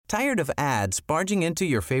Tired of ads barging into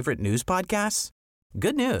your favorite news podcasts?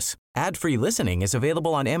 Good news. Ad-free listening is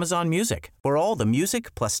available on Amazon Music for all the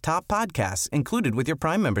music plus top podcasts included with your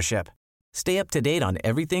Prime membership. Stay up to date on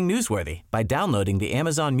everything newsworthy by downloading the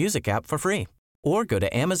Amazon Music app for free or go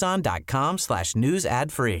to amazon.com/news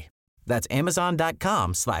ad free. That's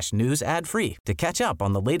amazon.com/news ad free to catch up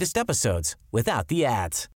on the latest episodes without the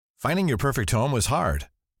ads. Finding your perfect home was hard,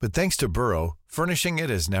 but thanks to Burrow, furnishing it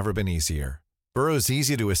has never been easier. Burrow's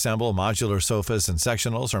easy-to-assemble modular sofas and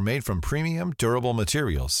sectionals are made from premium, durable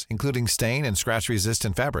materials, including stain and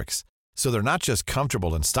scratch-resistant fabrics. So they're not just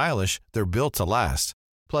comfortable and stylish, they're built to last.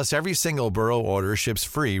 Plus, every single Burrow order ships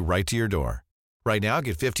free right to your door. Right now,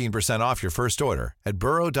 get 15% off your first order at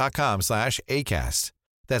burrow.com/ACAST.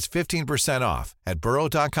 That's 15% off at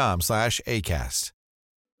burrow.com/ACAST.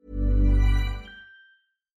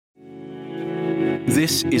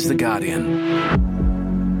 This is The Guardian.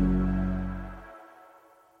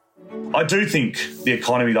 I do think the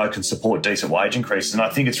economy, though, can support decent wage increases, and I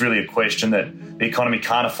think it's really a question that the economy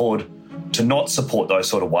can't afford to not support those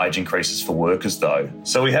sort of wage increases for workers, though.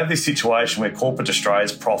 So we have this situation where corporate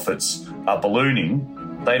Australia's profits are ballooning.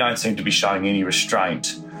 They don't seem to be showing any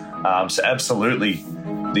restraint. So absolutely,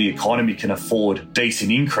 the economy can afford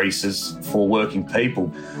decent increases for working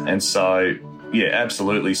people. And so, yeah,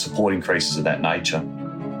 absolutely support increases of that nature.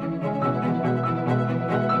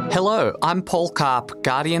 Hello, I'm Paul Karp,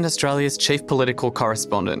 Guardian Australia's chief political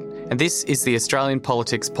correspondent, and this is the Australian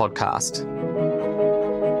Politics Podcast.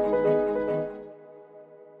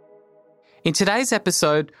 In today's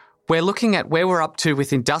episode, we're looking at where we're up to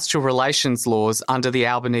with industrial relations laws under the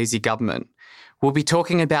Albanese government. We'll be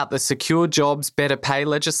talking about the Secure Jobs, Better Pay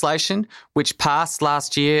legislation, which passed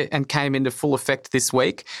last year and came into full effect this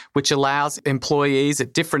week, which allows employees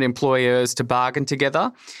at different employers to bargain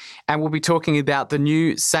together. And we'll be talking about the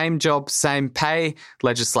new Same Job, Same Pay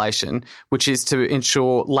legislation, which is to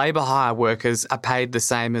ensure labour hire workers are paid the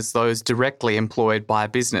same as those directly employed by a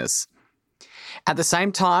business. At the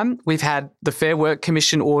same time, we've had the Fair Work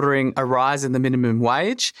Commission ordering a rise in the minimum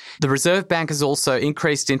wage. The Reserve Bank has also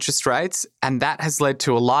increased interest rates, and that has led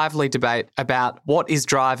to a lively debate about what is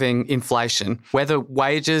driving inflation, whether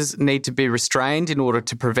wages need to be restrained in order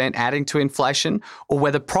to prevent adding to inflation, or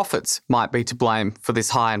whether profits might be to blame for this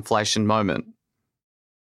high inflation moment.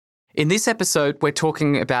 In this episode, we're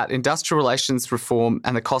talking about industrial relations reform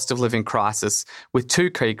and the cost of living crisis with two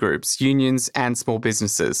key groups, unions and small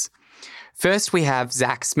businesses. First, we have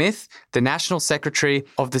Zach Smith, the National Secretary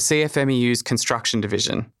of the CFMEU's Construction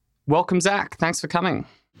Division. Welcome, Zach. Thanks for coming.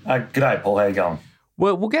 G'day, Paul. How you going?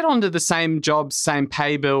 Well, we'll get on to the Same Jobs, Same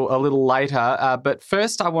Pay bill a little later, but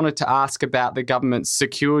first I wanted to ask about the government's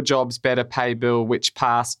Secure Jobs, Better Pay bill, which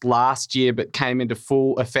passed last year but came into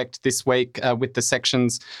full effect this week with the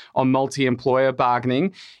sections on multi-employer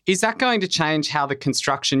bargaining. Is that going to change how the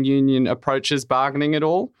construction union approaches bargaining at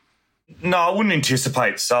all? No, I wouldn't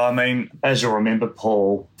anticipate so. I mean, as you'll remember,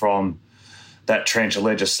 Paul, from that tranche of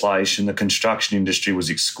legislation, the construction industry was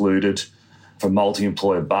excluded from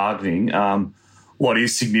multi-employer bargaining. What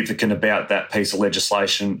is significant about that piece of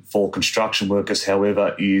legislation for construction workers,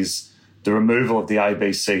 however, is the removal of the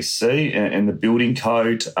ABCC and the building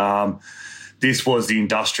code. This was the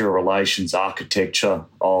industrial relations architecture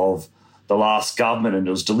of the last government, and it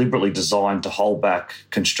was deliberately designed to hold back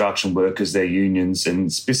construction workers, their unions,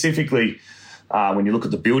 and specifically, when you look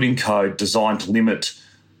at the building code, designed to limit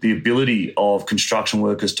the ability of construction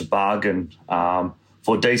workers to bargain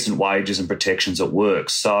for decent wages and protections at work.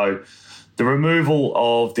 So the removal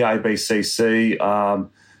of the ABCC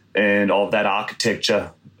and of that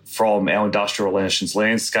architecture from our industrial relations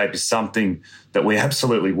landscape is something that we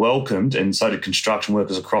absolutely welcomed, and so did construction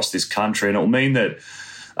workers across this country. And it will mean that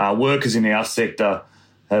workers in our sector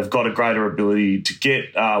have got a greater ability to get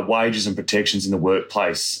wages and protections in the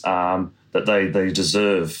workplace that they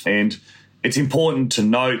deserve. And it's important to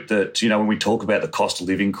note that, you know, when we talk about the cost of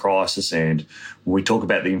living crisis and when we talk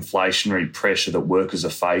about the inflationary pressure that workers are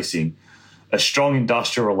facing, a strong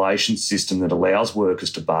industrial relations system that allows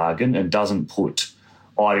workers to bargain and doesn't put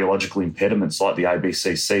ideological impediments like the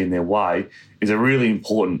ABCC in their way is a really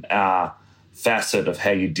important facet of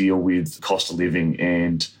how you deal with cost of living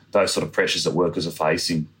and those sort of pressures that workers are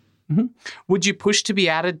facing. Mm-hmm. Would you push to be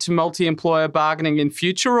added to multi-employer bargaining in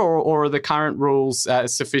future, or are the current rules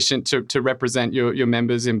sufficient to represent your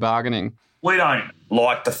members in bargaining? We don't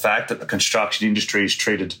like the fact that the construction industry is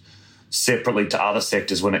treated separately to other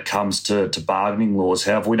sectors when it comes to bargaining laws.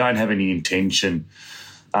 However, we don't have any intention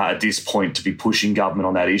at this point to be pushing government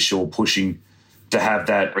on that issue or pushing to have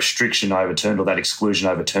that restriction overturned or that exclusion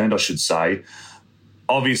overturned, I should say.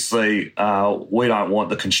 Obviously, we don't want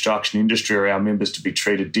the construction industry or our members to be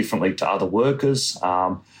treated differently to other workers.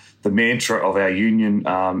 The mantra of our union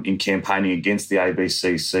in campaigning against the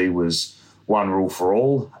ABCC was one rule for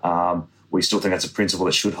all. We still think that's a principle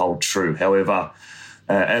that should hold true. However,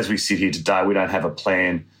 as we sit here today, we don't have a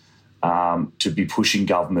plan to be pushing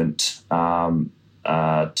government to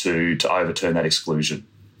overturn that exclusion.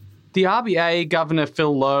 The RBA Governor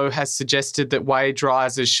Phil Lowe has suggested that wage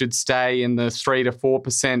rises should stay in the 3 to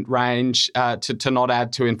 4% range to not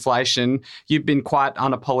add to inflation. You've been quite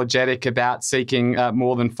unapologetic about seeking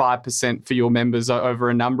more than 5% for your members over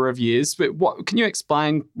a number of years. But can you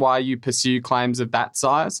explain why you pursue claims of that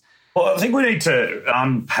size? Well, I think we need to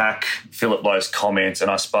unpack Philip Lowe's comments and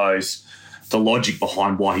I suppose the logic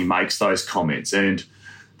behind why he makes those comments. And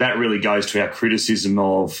that really goes to our criticism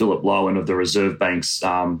of Philip Lowe and of the Reserve Bank's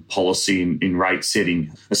policy in rate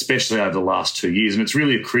setting, especially over the last 2 years. And it's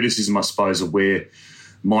really a criticism, I suppose, of where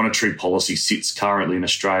monetary policy sits currently in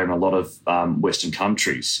Australia and a lot of Western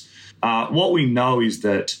countries. What we know is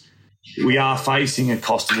that we are facing a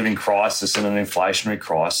cost of living crisis and an inflationary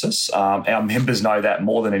crisis. Our members know that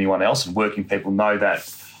more than anyone else, and working people know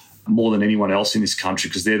that more than anyone else in this country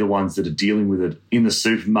because they're the ones that are dealing with it in the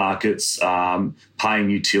supermarkets, paying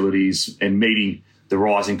utilities and meeting the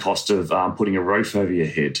rising cost of putting a roof over your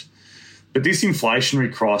head. But this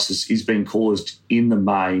inflationary crisis is being caused in the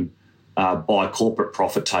main by corporate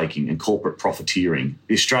profit-taking and corporate profiteering.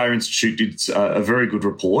 The Australia Institute did a very good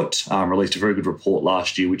report, released a very good report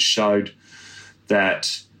last year, which showed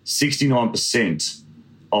that 69%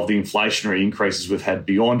 of the inflationary increases we've had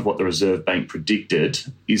beyond what the Reserve Bank predicted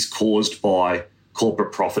is caused by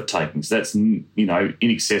corporate profit-taking. So that's, in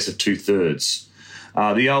excess of 2/3.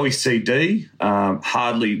 The OECD,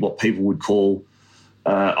 hardly what people would call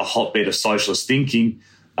a hotbed of socialist thinking,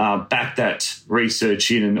 backed that research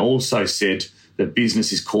in and also said that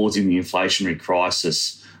business is causing the inflationary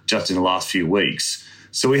crisis just in the last few weeks.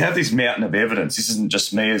 So we have this mountain of evidence. This isn't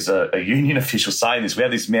just me as a union official saying this. We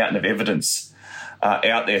have this mountain of evidence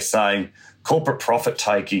out there saying corporate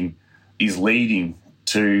profit-taking is leading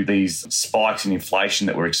to these spikes in inflation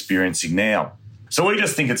that we're experiencing now. So we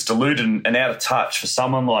just think it's deluded and out of touch for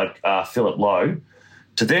someone like Philip Lowe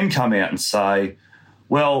to then come out and say,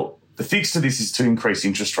 well, the fix to this is to increase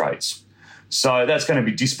interest rates. So that's going to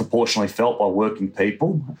be disproportionately felt by working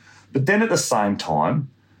people. But then at the same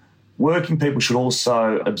time, working people should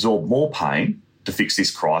also absorb more pain to fix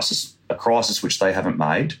this crisis, a crisis which they haven't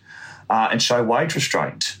made, and show wage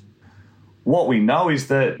restraint. What we know is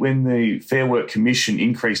that when the Fair Work Commission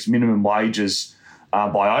increased minimum wages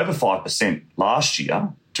by over 5% last year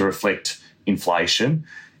to reflect inflation,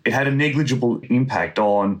 it had a negligible impact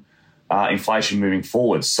on inflation moving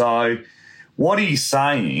forward. So what he's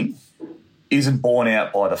saying isn't borne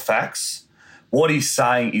out by the facts. What he's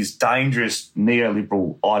saying is dangerous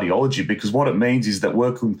neoliberal ideology because what it means is that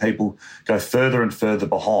working people go further and further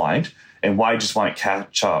behind and wages won't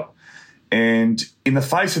catch up. And in the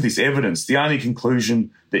face of this evidence, the only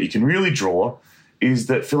conclusion that you can really draw is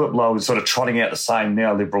that Philip Lowe is sort of trotting out the same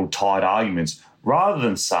neoliberal tired arguments rather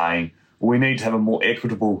than saying we need to have a more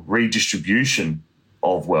equitable redistribution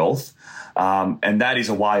of wealth. And that is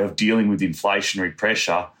a way of dealing with inflationary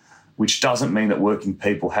pressure, which doesn't mean that working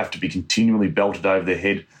people have to be continually belted over their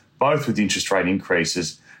head, both with interest rate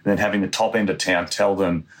increases and then having the top end of town tell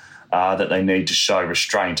them that they need to show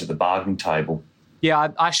restraint at the bargaining table. Yeah,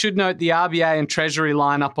 I should note the RBA and Treasury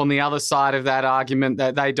line up on the other side of that argument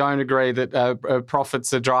that they don't agree that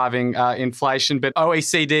profits are driving inflation. But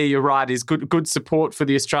OECD, you're right, is good support for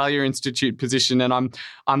the Australia Institute position, and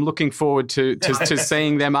I'm looking forward to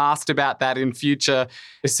seeing them asked about that in future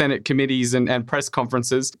Senate committees and press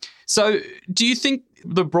conferences. So, do you think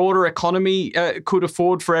the broader economy could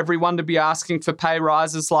afford for everyone to be asking for pay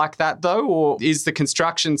rises like that, though? Or is the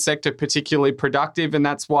construction sector particularly productive and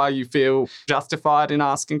that's why you feel justified in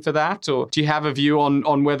asking for that? Or do you have a view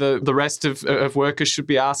on whether the rest of workers should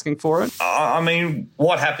be asking for it? I mean,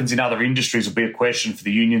 what happens in other industries will be a question for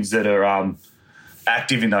the unions that are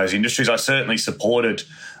active in those industries. I certainly supported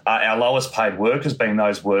our lowest paid workers being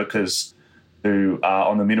those workers who are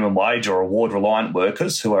on the minimum wage or award-reliant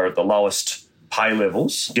workers who are at the lowest pay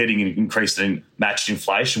levels, getting an increase in matched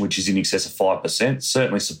inflation, which is in excess of 5%,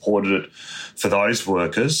 certainly supported it for those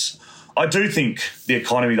workers. I do think the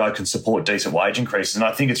economy, though, can support decent wage increases, and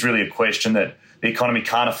I think it's really a question that the economy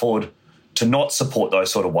can't afford to not support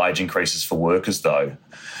those sort of wage increases for workers, though.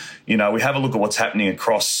 You know, we have a look at what's happening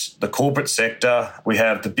across the corporate sector. We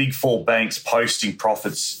have the big four banks posting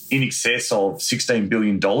profits in excess of $16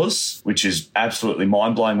 billion, which is absolutely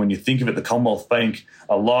mind-blowing when you think of it. The Commonwealth Bank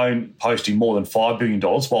alone posting more than $5 billion,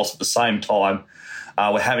 whilst at the same time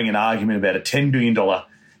We're having an argument about a $10 billion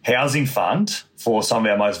housing fund for some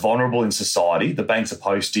of our most vulnerable in society. The banks are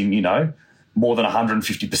posting, more than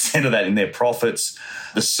 150% of that in their profits.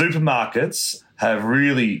 The supermarkets have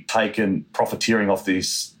really taken profiteering off the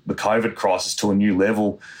COVID crisis to a new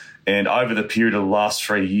level, and over the period of the last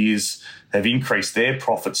 3 years have increased their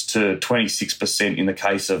profits to 26% in the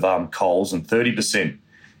case of Coles and 30%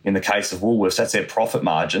 in the case of Woolworths. That's their profit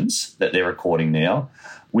margins that they're recording now,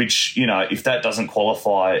 which, if that doesn't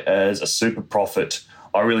qualify as a super profit,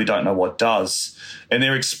 I really don't know what does. And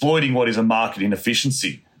they're exploiting what is a market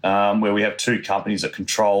inefficiency, where we have two companies that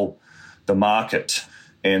control the market,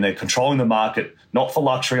 and they're controlling the market not for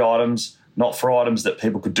luxury items, not for items that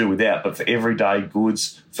people could do without, but for everyday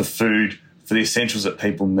goods, for food, for the essentials that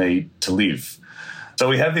people need to live. So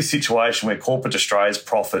we have this situation where corporate Australia's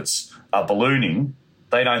profits are ballooning.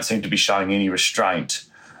 They don't seem to be showing any restraint.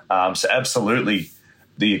 So absolutely,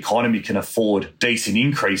 the economy can afford decent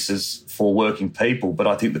increases for working people. But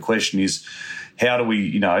I think the question is, how do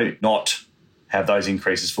we, not have those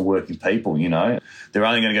increases for working people? They're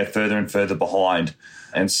only going to go further and further behind.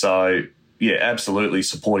 And so, yeah, absolutely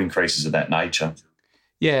support increases of that nature.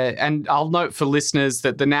 Yeah, and I'll note for listeners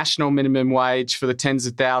that the national minimum wage for the tens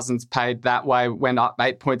of thousands paid that way went up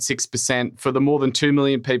 8.6%. For the more than 2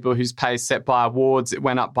 million people whose pay is set by awards, it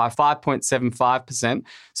went up by 5.75%.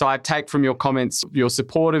 So I take from your comments you're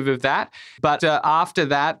supportive of that. But after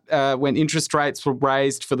that, when interest rates were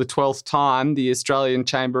raised for the 12th time, the Australian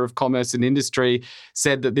Chamber of Commerce and Industry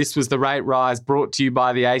said that this was the rate rise brought to you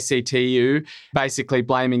by the ACTU, basically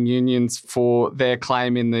blaming unions for their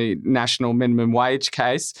claim in the national minimum wage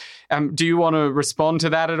case. Do you want to respond to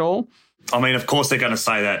that at all? I mean, of course they're going to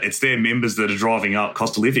say that. It's their members that are driving up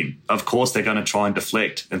cost of living. Of course they're going to try and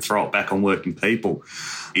deflect and throw it back on working people.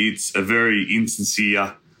 It's a very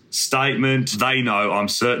insincere statement. They know, I'm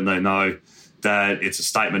certain they know, that it's a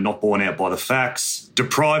statement not borne out by the facts.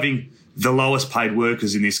 Depriving the lowest paid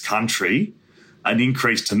workers in this country an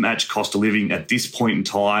increase to match cost of living at this point in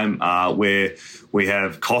time, where we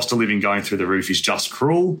have cost of living going through the roof, is just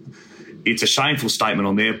cruel. It's a shameful statement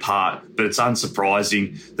on their part, but it's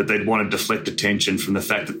unsurprising that they'd want to deflect attention from the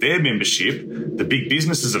fact that their membership, the big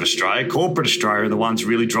businesses of Australia, corporate Australia, are the ones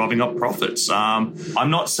really driving up profits. I'm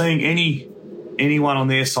not seeing anyone on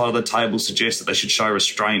their side of the table suggest that they should show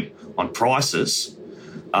restraint on prices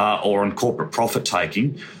or on corporate profit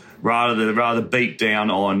taking, rather beat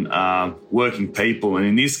down on working people, and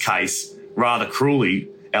in this case, rather cruelly,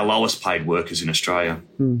 our lowest paid workers in Australia.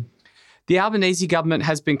 The Albanese government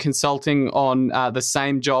has been consulting on the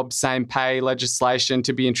same job, same pay legislation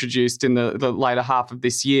to be introduced in the later half of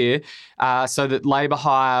this year, so that labour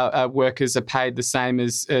hire workers are paid the same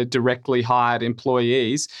as directly hired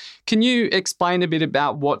employees. Can you explain a bit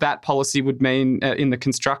about what that policy would mean in the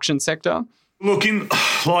construction sector? Look, in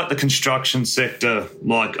like the construction sector,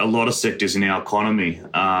 like a lot of sectors in our economy,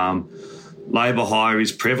 labour hire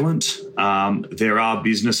is prevalent. There are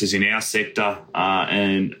businesses in our sector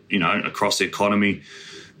and, across the economy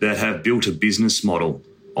that have built a business model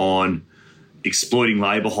on exploiting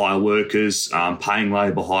labour hire workers, paying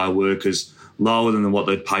labour hire workers lower than what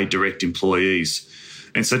they'd pay direct employees.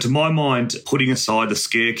 And so to my mind, putting aside the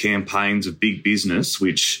scare campaigns of big business,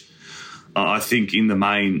 which I think in the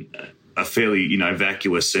main are fairly,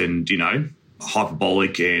 vacuous and,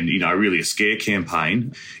 hyperbolic and, really a scare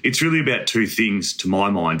campaign. It's really about two things to my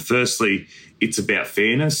mind. Firstly, it's about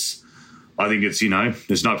fairness. I think it's,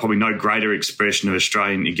 there's probably no greater expression of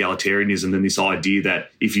Australian egalitarianism than this idea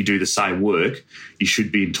that if you do the same work, you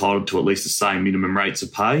should be entitled to at least the same minimum rates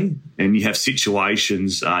of pay. And you have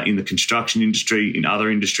situations in the construction industry, in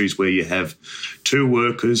other industries where you have two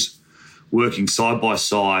workers working side by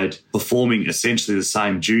side, performing essentially the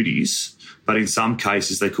same duties, but in some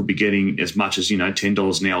cases they could be getting as much as,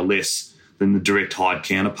 $10 an hour less than the direct hired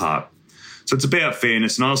counterpart. So it's about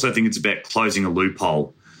fairness, and I also think it's about closing a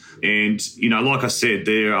loophole. And, like I said,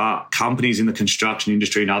 there are companies in the construction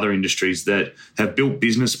industry and other industries that have built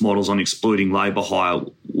business models on exploiting labour hire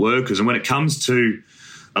workers. And when it comes to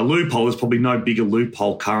a loophole, there's probably no bigger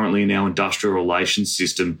loophole currently in our industrial relations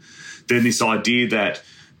system than this idea that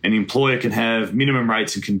an employer can have minimum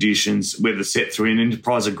rates and conditions, whether set through an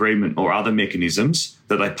enterprise agreement or other mechanisms,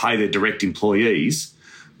 that they pay their direct employees,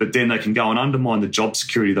 but then they can go and undermine the job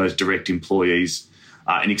security of those direct employees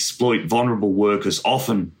and exploit vulnerable workers,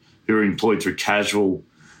 often who are employed through casual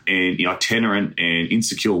and itinerant and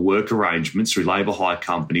insecure work arrangements through labour hire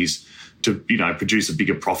companies to produce a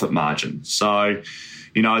bigger profit margin. So,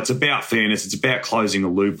 it's about fairness, it's about closing a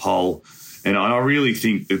loophole, and I really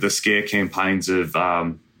think that the scare campaigns of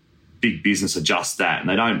big business are just that, and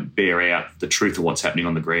they don't bear out the truth of what's happening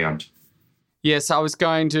on the ground. Yes, I was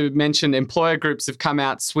going to mention employer groups have come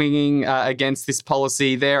out swinging against this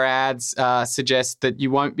policy. Their ads suggest that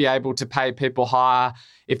you won't be able to pay people higher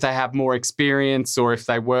if they have more experience or if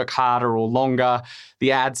they work harder or longer.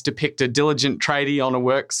 The ads depict a diligent tradie on a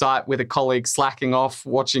work site with a colleague slacking off,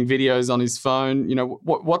 watching videos on his phone. You know,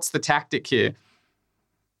 what's the tactic here?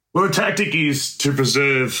 Well, the tactic is to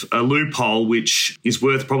preserve a loophole which is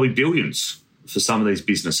worth probably billions for some of these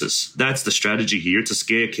businesses. That's the strategy here. It's a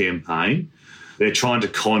scare campaign. They're trying to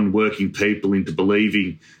con working people into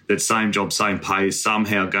believing that same job, same pay is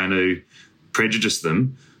somehow going to prejudice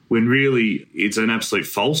them, when really it's an absolute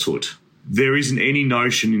falsehood. There isn't any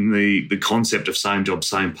notion in the concept of same job,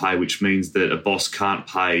 same pay, which means that a boss can't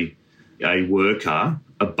pay a worker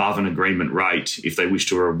above an agreement rate if they wish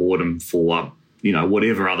to reward them for,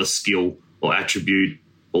 whatever other skill or attribute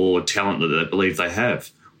or talent that they believe they have.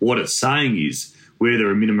 What it's saying is where there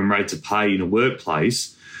are minimum rates of pay in a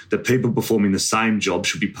workplace, that people performing the same job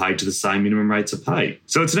should be paid to the same minimum rates of pay.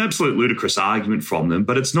 So it's an absolute ludicrous argument from them,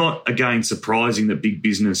 but it's not, again, surprising that big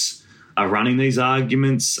business are running these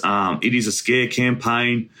arguments. It is a scare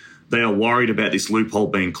campaign. They are worried about this loophole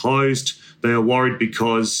being closed. They are worried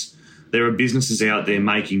because there are businesses out there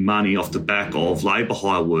making money off the back of labour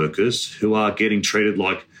hire workers who are getting treated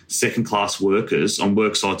like second-class workers on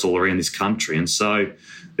work sites all around this country. And so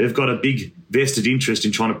they've got a big vested interest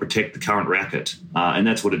in trying to protect the current racket, and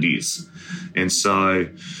that's what it is. And so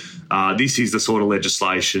this is the sort of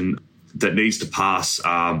legislation that needs to pass.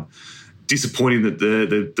 Disappointing that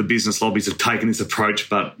the business lobbies have taken this approach,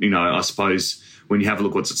 but, I suppose when you have a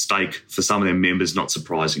look what's at stake for some of their members, not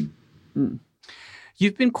surprising.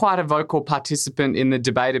 You've been quite a vocal participant in the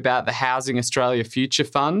debate about the Housing Australia Future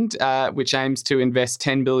Fund, which aims to invest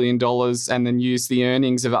 $10 billion and then use the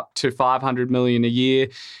earnings of up to $500 million a year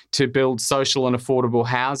to build social and affordable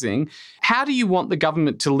housing. How do you want the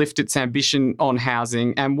government to lift its ambition on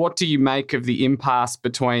housing, and what do you make of the impasse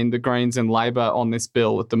between the Greens and Labor on this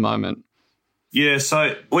bill at the moment? Yeah,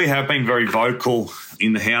 so we have been very vocal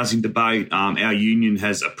in the housing debate. Our union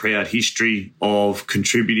has a proud history of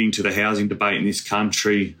contributing to the housing debate in this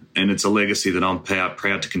country, and it's a legacy that I'm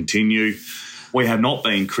proud to continue. We have not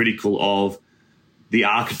been critical of the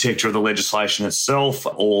architecture of the legislation itself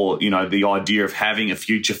or, the idea of having a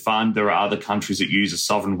future fund. There are other countries that use a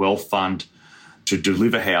sovereign wealth fund to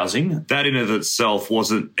deliver housing. That in and of itself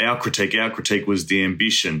wasn't our critique. Our critique was the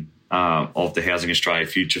ambition of the Housing Australia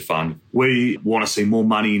Future Fund. We want to see more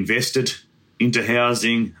money invested into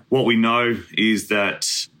housing. What we know is that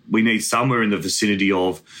we need somewhere in the vicinity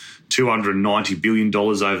of $290 billion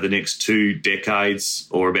over the next 2 decades,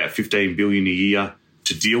 or about $15 billion a year,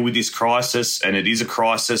 to deal with this crisis, and it is a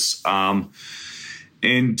crisis. And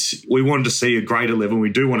we wanted to see a greater level, we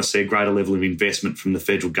do want to see a greater level of investment from the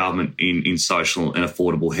federal government in social and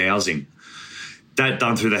affordable housing. That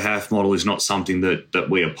done through the HAF model is not something that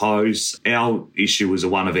we oppose. Our issue was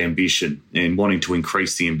one of ambition and wanting to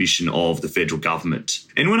increase the ambition of the federal government.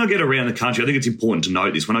 And when I get around the country, I think it's important to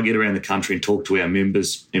note this, when I get around the country and talk to our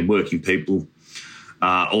members and working people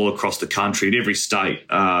all across the country, in every state,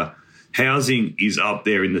 housing is up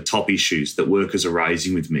there in the top issues that workers are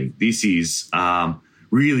raising with me. This is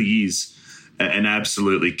really is an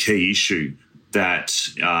absolutely key issue that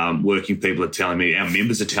working people are telling me, our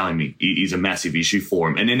members are telling me, is a massive issue for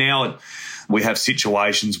them. And then now we have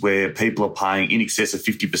situations where people are paying in excess of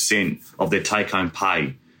 50% of their take-home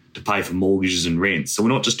pay to pay for mortgages and rents. So we're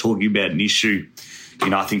not just talking about an issue.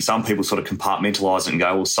 I think some people sort of compartmentalise it and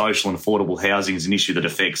go, well, social and affordable housing is an issue that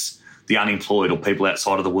affects the unemployed or people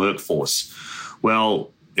outside of the workforce.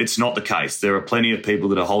 Well, it's not the case. There are plenty of people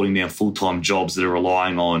that are holding down full-time jobs that are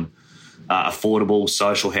relying on affordable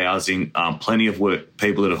social housing, plenty of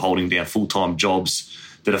people that are holding down full-time jobs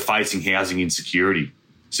that are facing housing insecurity.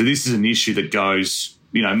 So this is an issue that goes,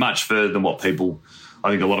 much further than what I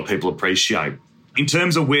think a lot of people appreciate. In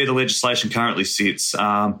terms of where the legislation currently sits,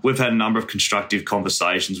 we've had a number of constructive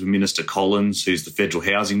conversations with Minister Collins, who's the Federal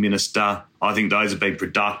Housing Minister. I think those have been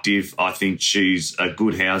productive. I think she's a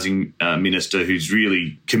good housing minister who's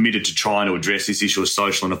really committed to trying to address this issue of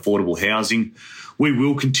social and affordable housing. We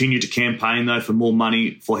will continue to campaign, though, for more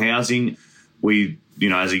money for housing. We,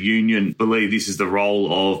 as a union, believe this is the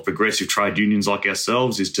role of progressive trade unions like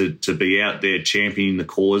ourselves, is to be out there championing the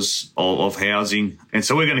cause of housing. And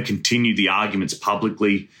so we're going to continue the arguments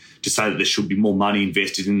publicly to say that there should be more money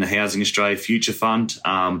invested in the Housing Australia Future Fund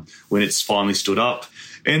when it's finally stood up.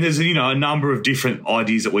 And there's, a number of different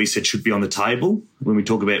ideas that we said should be on the table when we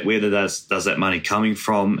talk about where does that money coming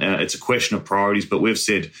from. It's a question of priorities, but we've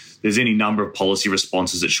said there's any number of policy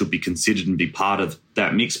responses that should be considered and be part of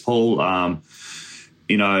that mix, Paul.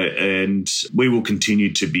 and we will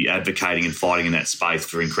continue to be advocating and fighting in that space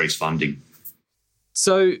for increased funding.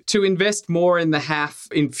 So to invest more in the HAF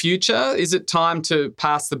in future, is it time to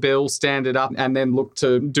pass the bill, stand it up, and then look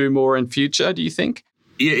to do more in future, do you think?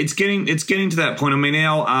 Yeah, it's getting to that point. I mean,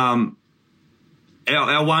 our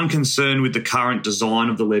one concern with the current design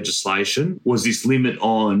of the legislation was this limit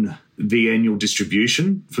on the annual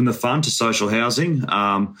distribution from the fund to social housing.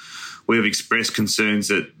 We have expressed concerns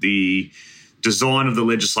that the design of the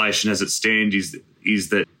legislation as it stands is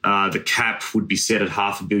that the cap would be set at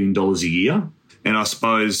 $500 million a year. And I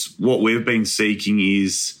suppose what we've been seeking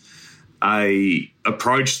is a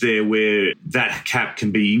approach there where that cap can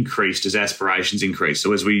be increased as aspirations increase.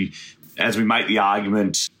 So as we make the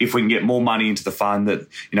argument, if we can get more money into the fund, that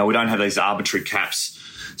we don't have these arbitrary caps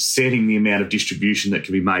setting the amount of distribution that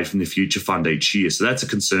can be made from the future fund each year. So that's a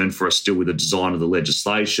concern for us still with the design of the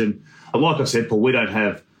legislation. Like I said, Paul, we don't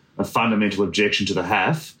have a fundamental objection to the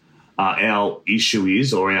HAF. Our issue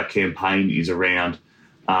is, or our campaign is around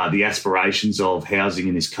the aspirations of housing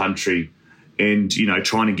in this country and,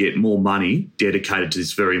 trying to get more money dedicated to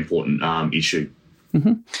this very important issue.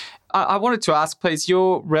 Mm-hmm. I wanted to ask, please,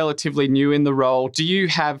 you're relatively new in the role. Do you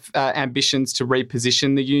have ambitions to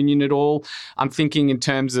reposition the union at all? I'm thinking in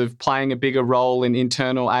terms of playing a bigger role in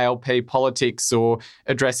internal ALP politics or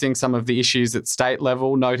addressing some of the issues at state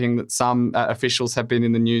level, noting that some officials have been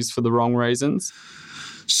in the news for the wrong reasons.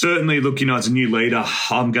 Certainly, look, as a new leader,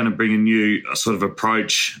 I'm going to bring a new sort of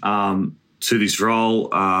approach to this role.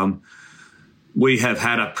 We have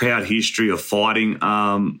had a proud history of fighting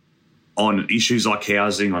on issues like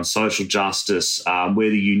housing, on social justice. We're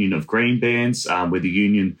the union of green bans. We're the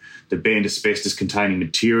union that banned asbestos-containing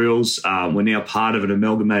materials. We're now part of an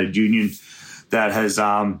amalgamated union that has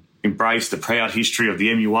embraced the proud history of the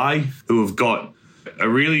MUA, who have got a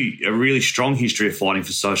really strong history of fighting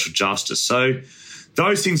for social justice. So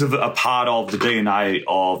those things are a part of the DNA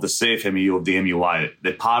of the CFMEU of the MUA.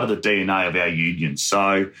 They're part of the DNA of our union.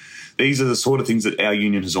 So these are the sort of things that our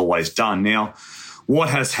union has always done. Now, what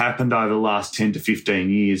has happened over the last 10 to 15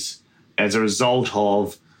 years as a result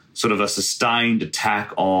of sort of a sustained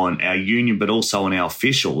attack on our union but also on our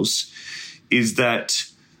officials is that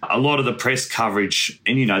a lot of the press coverage,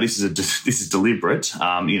 and, this is deliberate,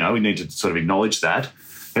 we need to sort of acknowledge that,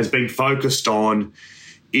 has been focused on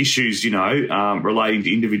issues, relating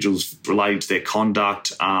to individuals, relating to their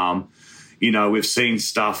conduct. We've seen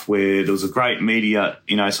stuff where there was a great media,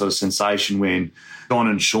 sort of sensation when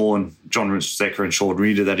John Secker and Sean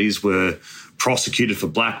Reader, that is, were prosecuted for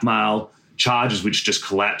blackmail, charges which just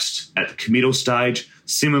collapsed at the committal stage.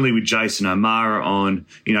 Similarly with Jason O'Mara on,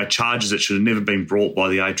 charges that should have never been brought by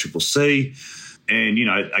the ACCC. And,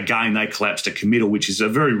 again, they collapsed at committal, which is a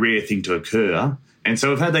very rare thing to occur. And so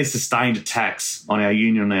we've had these sustained attacks on our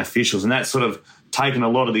union and our officials, and that's sort of taken a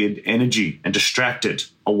lot of the energy and distracted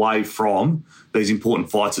away from these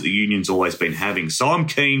important fights that the union's always been having. So I'm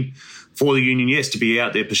keen for the union, yes, to be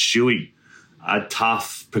out there pursuing a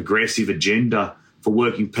tough, progressive agenda for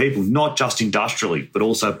working people, not just industrially, but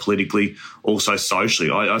also politically, also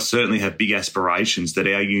socially. I certainly have big aspirations that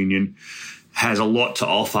our union has a lot to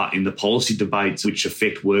offer in the policy debates which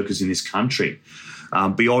affect workers in this country,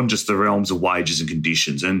 beyond just the realms of wages and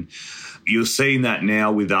conditions. And you're seeing that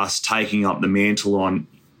now with us taking up the mantle on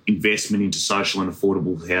investment into social and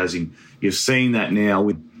affordable housing. You've seen that now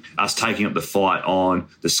with us taking up the fight on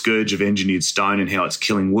the scourge of engineered stone and how it's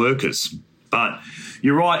killing workers. But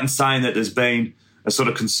you're right in saying that there's been a sort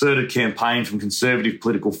of concerted campaign from conservative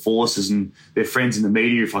political forces and their friends in the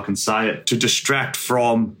media, if I can say it, to discredit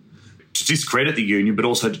the union, but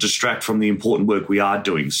also to distract from the important work we are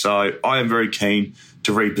doing. So I am very keen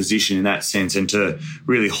to reposition in that sense and to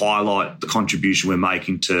really highlight the contribution we're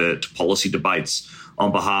making to policy debates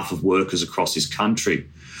on behalf of workers across this country.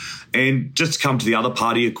 And just to come to the other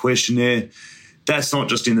part of your question there, that's not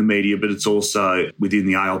just in the media, but it's also within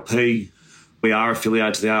the ALP. We are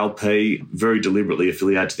affiliated to the ALP, very deliberately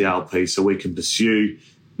affiliated to the ALP, so we can pursue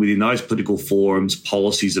within those political forums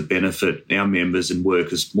policies that benefit our members and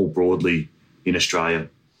workers more broadly in Australia.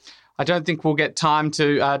 I don't think we'll get time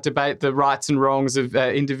to debate the rights and wrongs of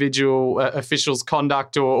individual officials'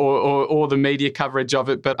 conduct or the media coverage of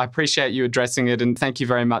it, but I appreciate you addressing it, and thank you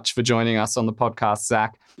very much for joining us on the podcast,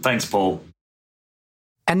 Zach. Thanks, Paul.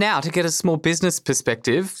 And now, to get a small business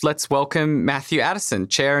perspective, let's welcome Matthew Addison,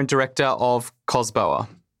 Chair and Director of COSBOA.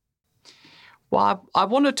 Well, I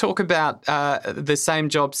want to talk about the same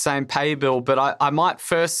job, same pay bill, but I might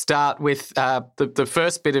first start with the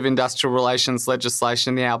first bit of industrial relations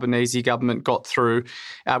legislation the Albanese government got through,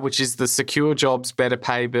 which is the Secure Jobs Better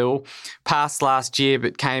Pay Bill, passed last year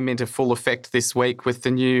but came into full effect this week with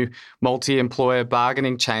the new multi-employer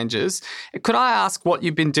bargaining changes. Could I ask what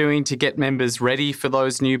you've been doing to get members ready for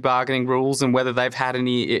those new bargaining rules and whether they've had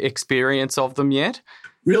any experience of them yet?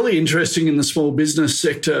 Really interesting in the small business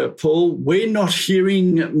sector, Paul. We're not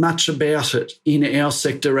hearing much about it in our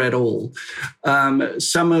sector at all.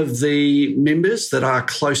 Some of the members that are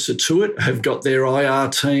closer to it have got their IR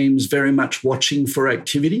teams very much watching for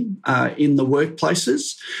activity in the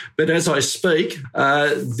workplaces. But as I speak,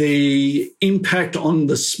 the impact on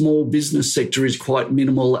the small business sector is quite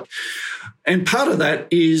minimal. And part of that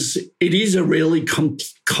is it is a really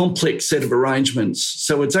complex set of arrangements.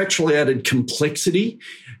 So it's actually added complexity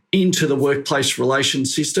into the workplace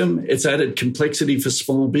relations system. It's added complexity for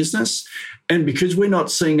small business. And because we're not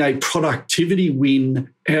seeing a productivity win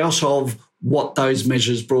out of what those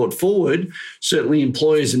measures brought forward, certainly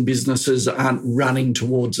employers and businesses aren't running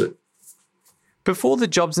towards it. Before the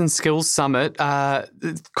Jobs and Skills Summit,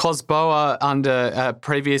 COSBOA under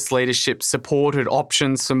previous leadership supported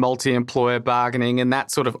options for multi-employer bargaining, and that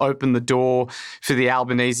sort of opened the door for the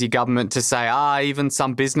Albanese government to say, even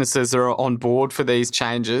some businesses are on board for these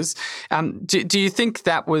changes. Do you think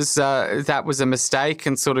that was a mistake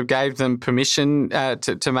and sort of gave them permission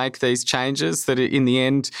to make these changes that in the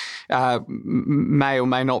end may or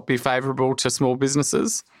may not be favourable to small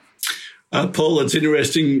businesses? Paul, it's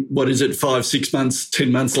interesting, 5, 6 months,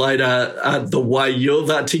 10 months later, the way you've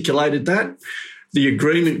articulated that. The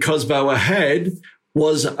agreement COSBOA had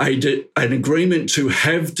was an agreement to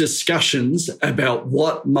have discussions about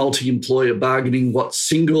what multi-employer bargaining, what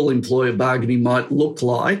single employer bargaining might look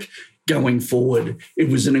like going forward. It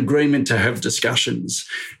was an agreement to have discussions.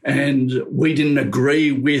 And we didn't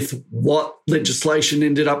agree with what legislation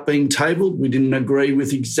ended up being tabled. We didn't agree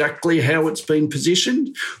with exactly how it's been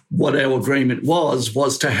positioned. What our agreement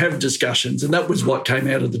was to have discussions. And that was what came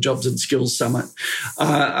out of the Jobs and Skills Summit.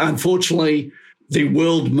 Unfortunately, the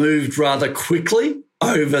world moved rather quickly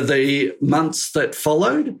over the months that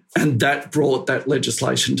followed, and that brought that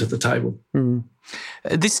legislation to the table. Mm.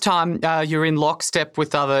 This time, you're in lockstep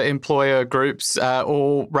with other employer groups,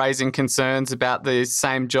 all raising concerns about the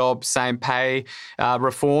same job, same pay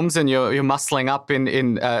reforms, and you're muscling up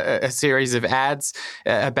in a series of ads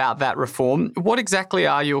about that reform. What exactly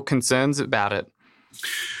are your concerns about it?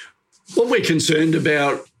 What we're concerned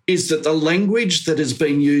about is that the language that has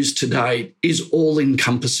been used to date is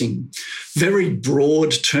all-encompassing, very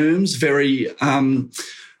broad terms, very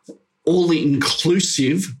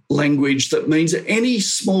all-inclusive language that means any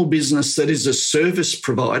small business that is a service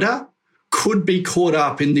provider could be caught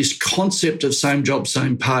up in this concept of same job,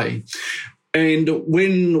 same pay. And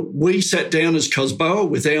when we sat down as COSBOA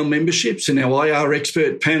with our memberships and our IR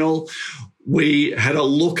expert panel, we had a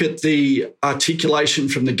look at the articulation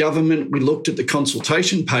from the government. We looked at the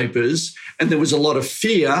consultation papers, and there was a lot of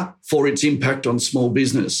fear for its impact on small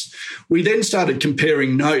business. We then started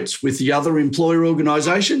comparing notes with the other employer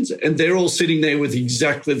organisations, and they're all sitting there with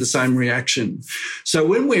exactly the same reaction. So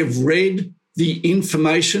when we've read the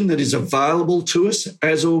information that is available to us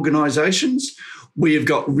as organisations, we have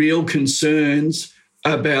got real concerns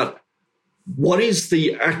about what is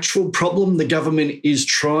the actual problem the government is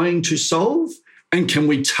trying to solve, and can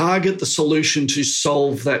we target the solution to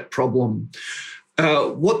solve that problem?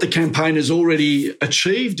 What the campaign has already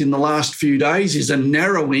achieved in the last few days is a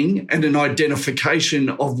narrowing and an identification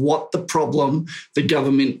of what the problem the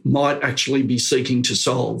government might actually be seeking to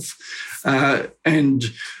solve. And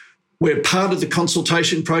we're part of the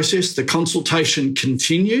consultation process. The consultation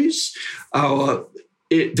continues.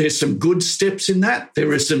 There's some good steps in that.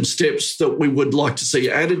 There are some steps that we would like to see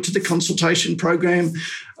added to the consultation program.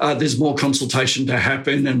 There's more consultation to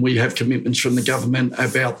happen, and we have commitments from the government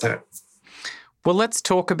about that. Well, let's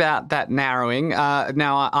talk about that narrowing.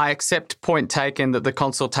 Now, I accept point taken that the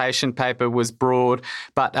consultation paper was broad,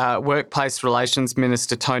 but Workplace Relations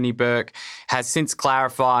Minister Tony Burke has since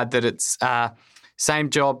clarified that it's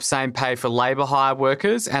same job, same pay for labour hire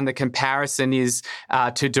workers, and the comparison is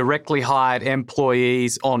to directly hired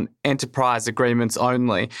employees on enterprise agreements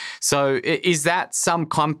only. So is that some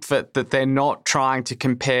comfort that they're not trying to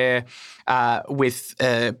compare with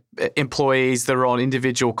employees that are on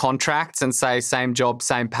individual contracts and say same job,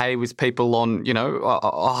 same pay with people on,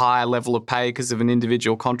 a higher level of pay because of an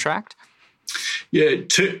individual contract? Yeah,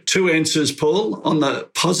 two answers, Paul. On the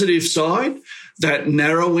positive side, that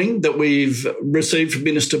narrowing that we've received from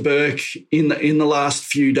Minister Burke in the last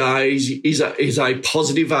few days is a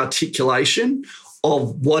positive articulation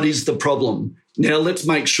of what is the problem. Now let's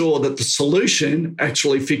make sure that the solution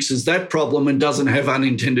actually fixes that problem and doesn't have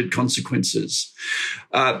unintended consequences.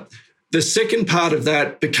 The second part of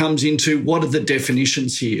that becomes into what are the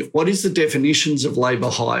definitions here? What is the definitions of labour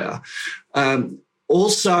hire?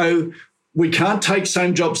 Also, we can't take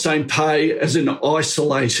same job, same pay as an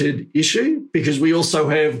isolated issue because we also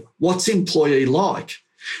have what's employee like.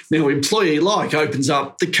 Now, employee like opens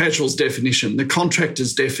up the casuals definition, the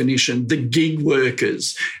contractors definition, the gig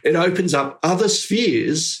workers. It opens up other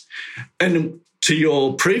spheres. And to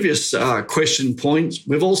your previous question point,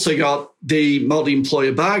 we've also got the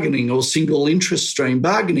multi-employer bargaining or single interest stream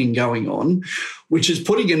bargaining going on, which is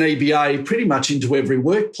putting an EBA pretty much into every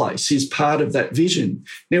workplace is part of that vision.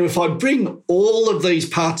 Now, if I bring all of these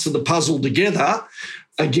parts of the puzzle together,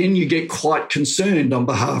 again, you get quite concerned on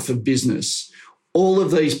behalf of business. All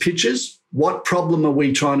of these pictures, what problem are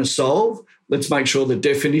we trying to solve? Let's make sure the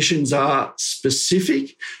definitions are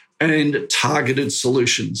specific and targeted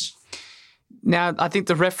solutions. Now, I think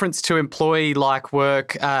the reference to employee-like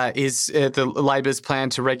work is the Labor's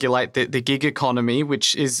plan to regulate the gig economy,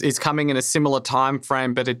 which is coming in a similar time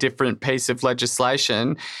frame but a different piece of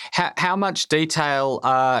legislation. How much detail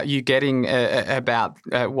are you getting about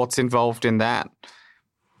what's involved in that?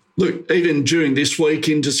 Look, even during this week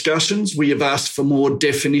in discussions, we have asked for more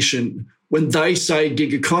definition. When they say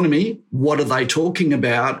gig economy, what are they talking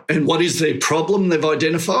about? And what is their problem they've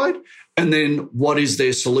identified? And then what is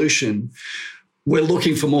their solution? We're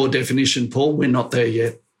looking for more definition, Paul. We're not there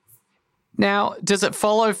yet. Now, does it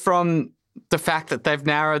follow from the fact that they've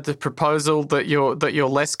narrowed the proposal that you're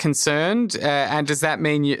less concerned? And does that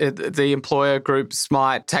mean the employer groups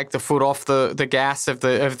might take the foot off the gas of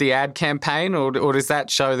the ad campaign, or does that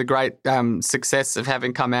show the great success of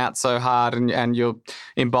having come out so hard and you're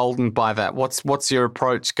emboldened by that? What's your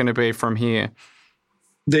approach going to be from here?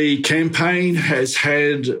 The campaign has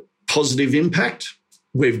had positive impact.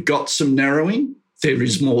 We've got some narrowing. There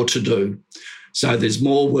is more to do. So there's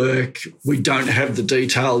more work. We don't have the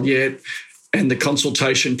detail yet. And the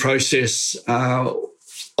consultation process, I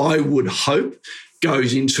would hope,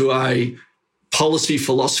 goes into a policy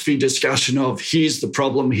philosophy discussion of here's the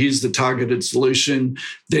problem, here's the targeted solution.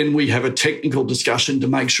 Then we have a technical discussion to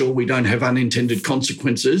make sure we don't have unintended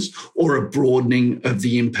consequences or a broadening of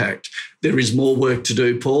the impact. There is more work to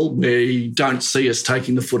do, Paul. We don't see us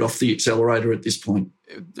taking the foot off the accelerator at this point.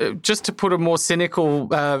 Just to put a more cynical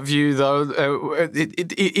view, though,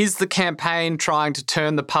 is the campaign trying to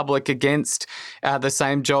turn the public against the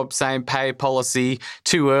same job, same pay policy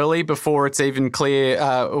too early before it's even clear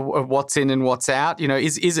what's in and what's out? You know,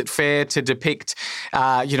 is it fair to depict,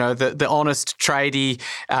 the honest tradie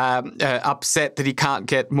upset that he can't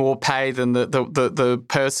get more pay than the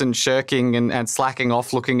person shirking and slacking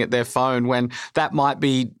off looking at their phone when that might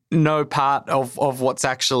be no part of what's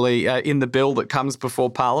actually in the bill that comes before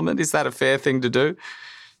Parliament? Is that a fair thing to do?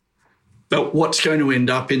 But what's going to end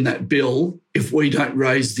up in that bill if we don't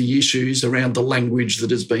raise the issues around the language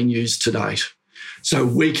that has been used to date? So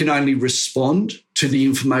we can only respond to the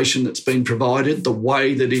information that's been provided, the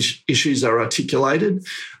way that issues are articulated.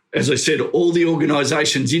 As I said, all the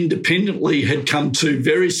organisations independently had come to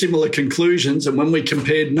very similar conclusions, and when we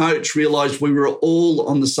compared notes, realised we were all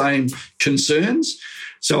on the same concerns.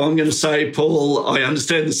 So I'm going to say, Paul, I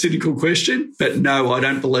understand the cynical question, but no, I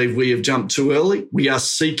don't believe we have jumped too early. We are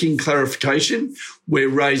seeking clarification. We're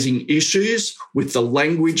raising issues with the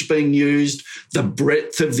language being used, the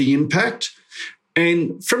breadth of the impact.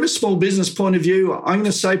 And from a small business point of view, I'm going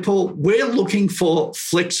to say, Paul, we're looking for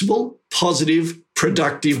flexible, positive,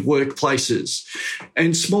 productive workplaces.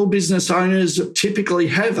 And small business owners typically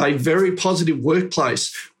have a very positive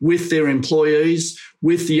workplace with their employees,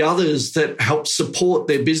 with the others that help support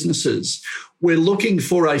their businesses. We're looking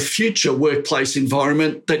for a future workplace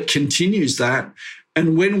environment that continues that.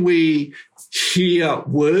 And when we hear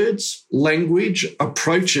words, language,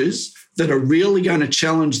 approaches that are really going to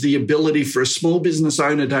challenge the ability for a small business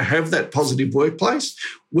owner to have that positive workplace,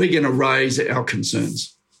 we're going to raise our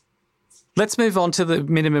concerns. Let's move on to the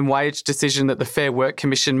minimum wage decision that the Fair Work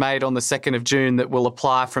Commission made on the 2nd of June that will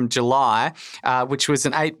apply from July, which was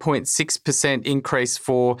an 8.6% increase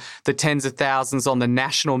for the tens of thousands on the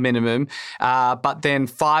national minimum, but then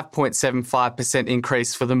 5.75%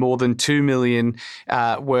 increase for the more than 2 million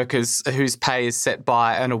workers whose pay is set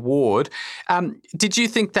by an award. Did you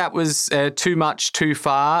think that was too much, too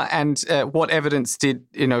far? And what evidence did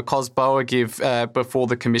COSBOA give before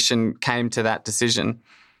the Commission came to that decision?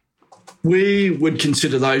 We would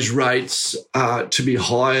consider those rates to be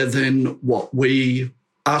higher than what we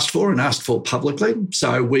asked for publicly.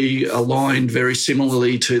 So we aligned very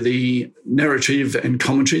similarly to the narrative and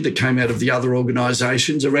commentary that came out of the other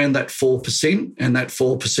organisations around that 4%, and that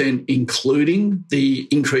 4% including the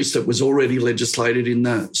increase that was already legislated in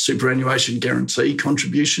the superannuation guarantee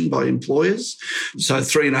contribution by employers. So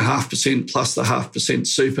 3.5% plus the 0.5%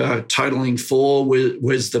 super, totalling 4%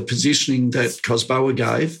 was the positioning that COSBOA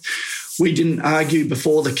gave. We didn't argue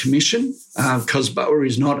before the Commission. COSBOA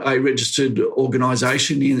is not a registered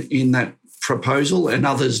organisation in that proposal, and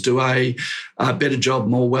others do a better job,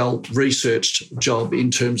 more well-researched job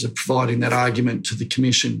in terms of providing that argument to the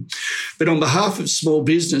Commission. But on behalf of small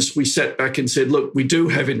business, we sat back and said, look, we do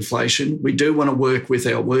have inflation. We do want to work with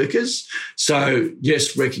our workers. So,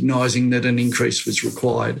 yes, recognising that an increase was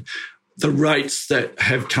required. The rates that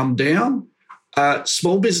have come down,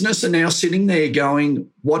 small business are now sitting there going,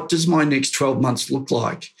 what does my next 12 months look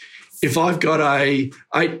like? If I've got a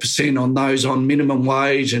 8% on those on minimum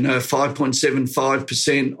wage and a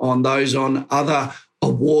 5.75% on those on other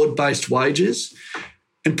award-based wages,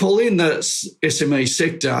 and Paul, in the SME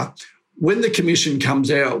sector, when the Commission comes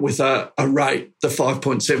out with a rate, the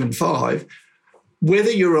 5.75,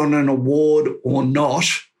 whether you're on an award or not,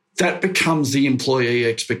 that becomes the employee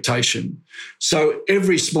expectation. So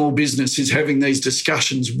every small business is having these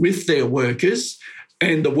discussions with their workers,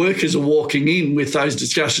 and the workers are walking in with those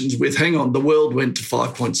discussions with, hang on, the world went to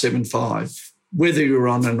 5.75, whether you're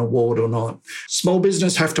on an award or not. Small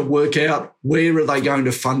business have to work out, where are they going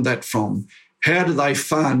to fund that from? How do they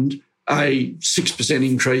fund a 6%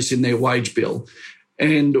 increase in their wage bill?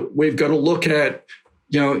 And we've got to look at,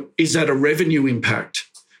 is that a revenue impact?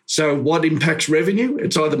 So what impacts revenue?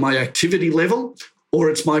 It's either my activity level or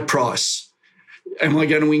it's my price. Am I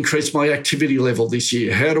going to increase my activity level this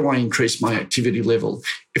year? How do I increase my activity level?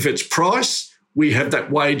 If it's price, we have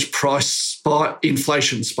that wage price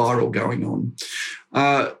inflation spiral going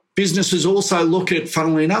on. Businesses also look at,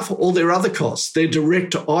 funnily enough, all their other costs, their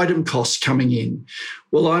direct item costs coming in.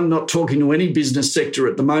 Well, I'm not talking to any business sector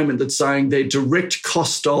at the moment that's saying their direct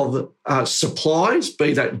cost of supplies,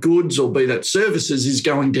 be that goods or be that services, is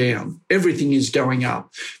going down. Everything is going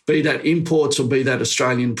up, be that imports or be that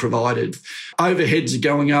Australian provided. Overheads are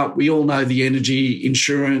going up. We all know the energy,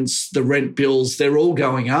 insurance, the rent bills, they're all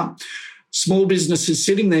going up. Small businesses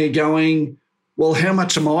sitting there going, well, how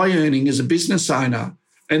much am I earning as a business owner?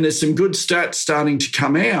 And there's some good stats starting to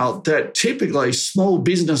come out that typically small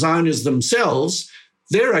business owners themselves,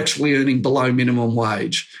 they're actually earning below minimum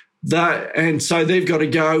wage. And so they've got to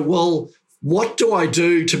go, well, what do I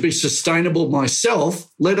do to be sustainable myself,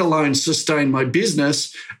 let alone sustain my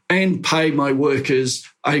business and pay my workers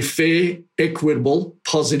a fair, equitable,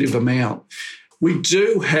 positive amount? We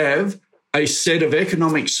do have a set of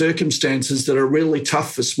economic circumstances that are really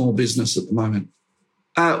tough for small business at the moment.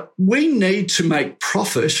 We need to make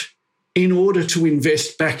profit in order to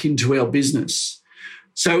invest back into our business.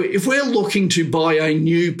 So if we're looking to buy a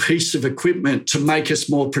new piece of equipment to make us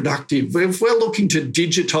more productive, if we're looking to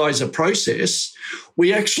digitise a process,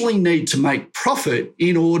 we actually need to make profit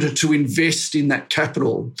in order to invest in that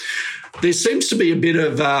capital. There seems to be a bit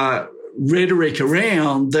of rhetoric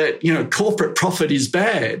around that, corporate profit is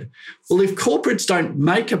bad. Well, if corporates don't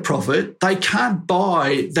make a profit, they can't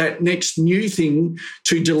buy that next new thing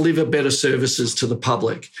to deliver better services to the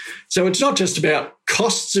public. So it's not just about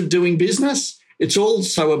costs of doing business. It's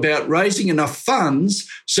also about raising enough funds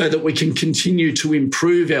so that we can continue to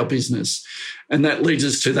improve our business. And that leads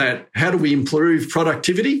us to that. How do we improve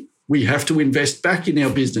productivity? We have to invest back in our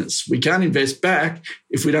business. We can't invest back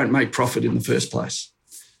if we don't make profit in the first place.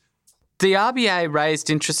 The RBA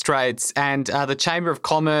raised interest rates, and the Chamber of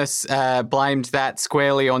Commerce blamed that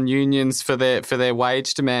squarely on unions for their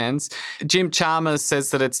wage demands. Jim Chalmers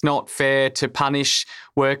says that it's not fair to punish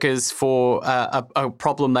workers for a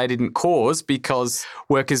problem they didn't cause because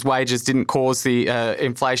workers' wages didn't cause the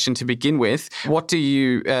inflation to begin with. What do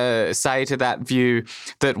you say to that view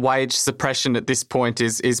that wage suppression at this point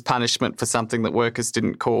is punishment for something that workers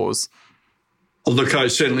didn't cause? Look, I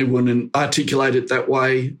certainly wouldn't articulate it that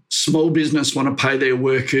way. Small business want to pay their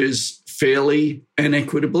workers fairly and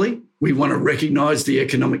equitably. We want to recognise the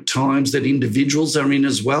economic times that individuals are in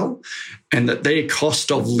as well, and that their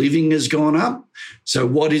cost of living has gone up. So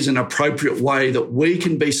what is an appropriate way that we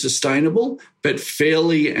can be sustainable but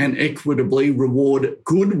fairly and equitably reward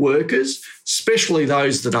good workers, especially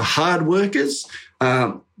those that are hard workers?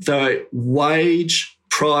 The wage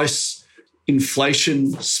price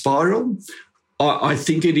inflation spiral, I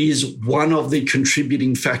think it is one of the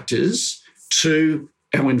contributing factors to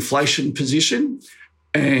our inflation position.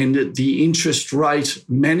 and the interest rate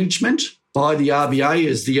management by the RBA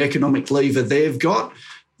as the economic lever they've got,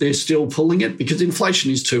 they're still pulling it because inflation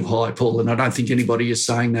is too high, Paul, and I don't think anybody is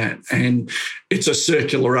saying that. And it's a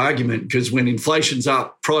circular argument because when inflation's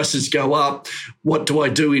up, prices go up. What do I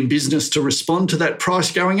do in business to respond to that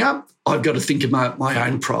price going up? I've got to think about my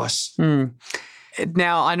own price.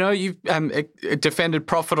 Now, I know you've defended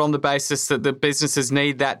profit on the basis that the businesses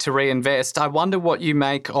need that to reinvest. I wonder what you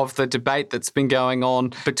make of the debate that's been going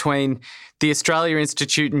on between the Australia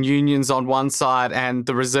Institute and unions on one side and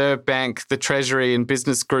the Reserve Bank, the Treasury and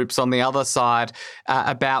business groups on the other side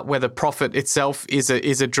about whether profit itself is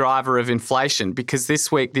a driver of inflation. Because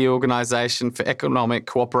this week, the Organisation for Economic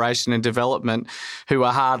Cooperation and Development, who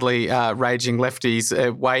are hardly raging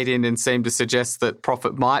lefties, weighed in and seemed to suggest that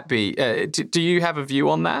profit might be. Do you have a view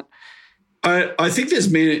on that? I think there's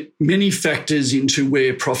many factors into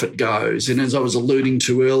where profit goes. And as I was alluding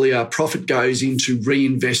to earlier, profit goes into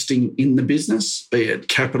reinvesting in the business, be it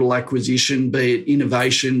capital acquisition, be it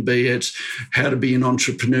innovation, be it how to be an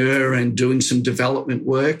entrepreneur and doing some development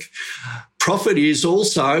work. Profit is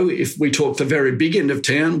also, if we talk the very big end of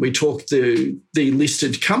town, we talk the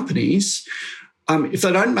listed companies. If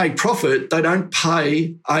they don't make profit, they don't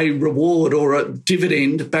pay a reward or a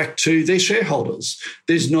dividend back to their shareholders.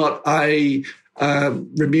 There's not a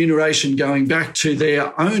remuneration going back to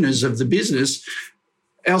their owners of the business.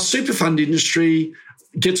 Our super fund industry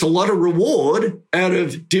gets a lot of reward out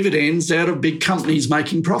of dividends, out of big companies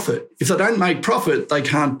making profit. If they don't make profit, they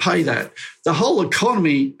can't pay that. The whole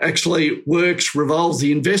economy actually revolves,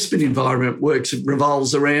 the investment environment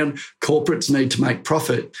revolves around corporates need to make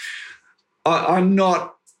profit. I'm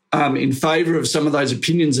not in favour of some of those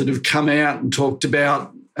opinions that have come out and talked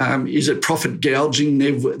about, is it profit gouging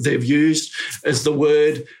they've used as the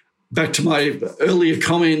word. Back to my earlier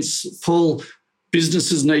comments, Paul,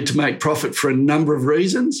 businesses need to make profit for a number of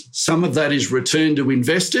reasons. Some of that is return to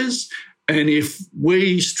investors. And if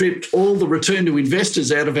we stripped all the return to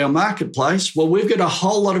investors out of our marketplace, well, we've got a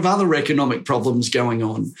whole lot of other economic problems going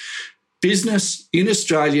on. Business in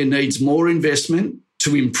Australia needs more investment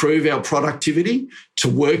to improve our productivity, to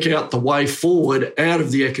work out the way forward out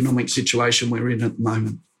of the economic situation we're in at the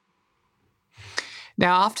moment.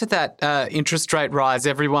 Now, after that interest rate rise,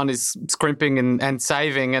 everyone is scrimping and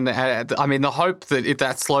saving. And the hope that if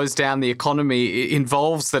that slows down the economy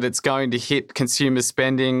involves that it's going to hit consumer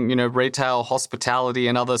spending, retail, hospitality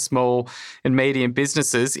and other small and medium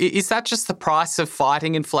businesses. Is that just the price of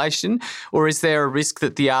fighting inflation, or is there a risk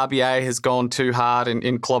that the RBA has gone too hard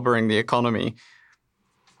in clobbering the economy?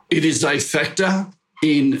 It is a factor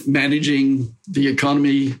in managing the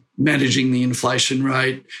economy, managing the inflation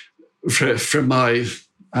rate. From my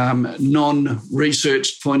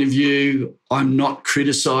non-researched point of view, I'm not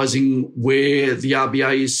criticising where the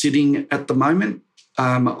RBA is sitting at the moment.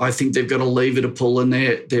 I think they've got a lever to pull, and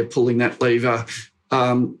they're pulling that lever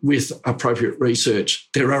with appropriate research.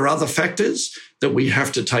 There are other factors that we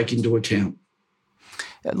have to take into account.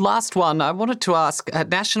 Last one, I wanted to ask,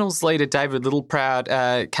 Nationals leader David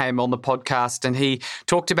Littleproud came on the podcast and he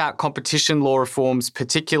talked about competition law reforms,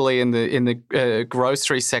 particularly in the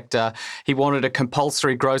grocery sector. He wanted a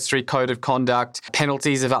compulsory grocery code of conduct,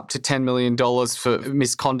 penalties of up to $10 million for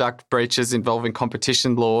misconduct breaches involving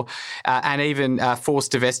competition law, and even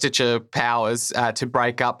forced divestiture powers to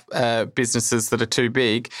break up businesses that are too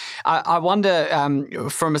big. I wonder,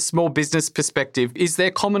 from a small business perspective, is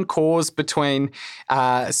there common cause between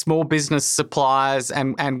small business suppliers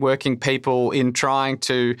and working people in trying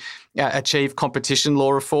to achieve competition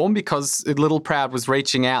law reform? Because Littleproud was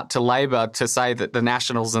reaching out to Labor to say that the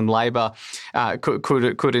Nationals and Labor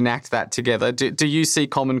could enact that together. Do you see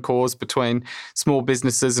common cause between small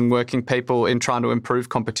businesses and working people in trying to improve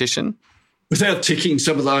competition? Without ticking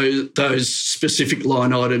some of those specific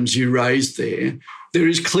line items you raised there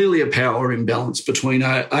is clearly a power imbalance between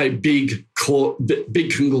a big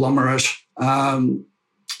conglomerate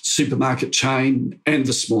supermarket chain and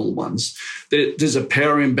the small ones. There's a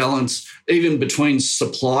power imbalance even between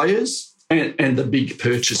suppliers and the big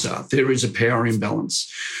purchaser. There is a power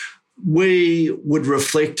imbalance. We would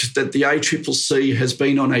reflect that the ACCC has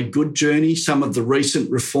been on a good journey. Some of the recent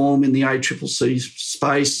reform in the ACCC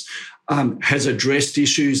space has addressed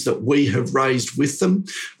issues that we have raised with them.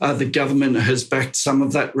 The government has backed some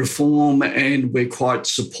of that reform and we're quite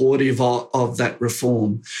supportive of that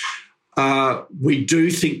reform. We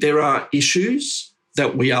do think there are issues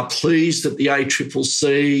that we are pleased that the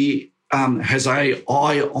ACCC has an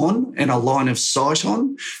eye on and a line of sight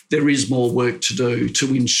on. There is more work to do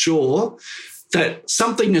to ensure that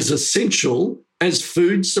something as essential as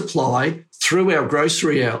food supply through our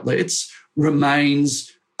grocery outlets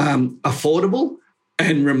remains affordable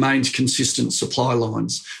and remains consistent supply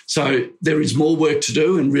lines. So there is more work to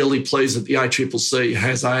do, and really pleased that the ACCC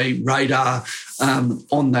has a radar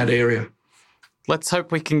on that area. Let's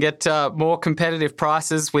hope we can get more competitive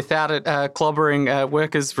prices without it clobbering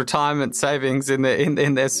workers' retirement savings in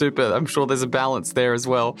their super. I'm sure there's a balance there as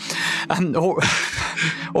well.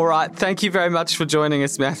 All right. Thank you very much for joining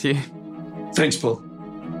us, Matthew. Thanks, Paul.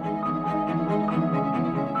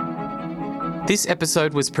 This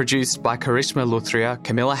episode was produced by Karishma Luthria,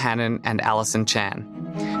 Camilla Hannon and Alison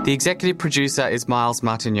Chan. The executive producer is Miles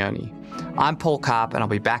Martignoni. I'm Paul Karp and I'll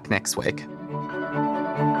be back next week.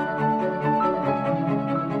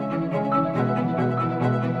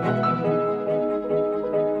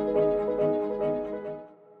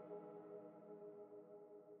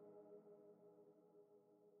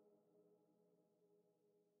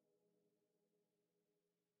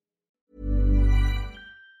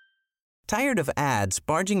 Tired of ads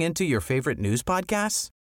barging into your favorite news podcasts?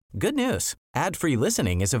 Good news. Ad-free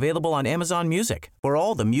listening is available on Amazon Music for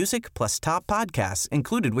all the music plus top podcasts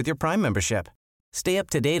included with your Prime membership. Stay up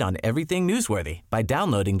to date on everything newsworthy by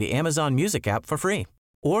downloading the Amazon Music app for free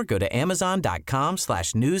or go to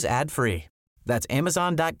amazon.com/news ad free. That's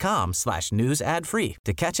amazon.com/news ad free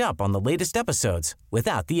to catch up on the latest episodes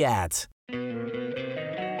without the ads.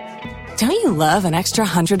 Don't you love an extra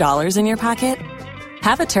 $100 in your pocket?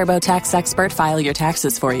 Have a TurboTax expert file your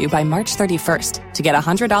taxes for you by March 31st to get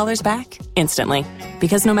 $100 back instantly.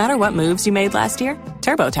 Because no matter what moves you made last year,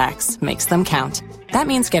 TurboTax makes them count. That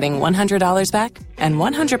means getting $100 back and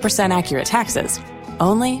 100% accurate taxes,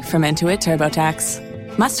 only from Intuit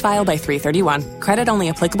TurboTax. Must file by 3/31. Credit only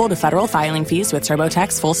applicable to federal filing fees with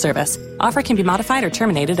TurboTax full service. Offer can be modified or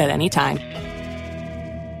terminated at any time.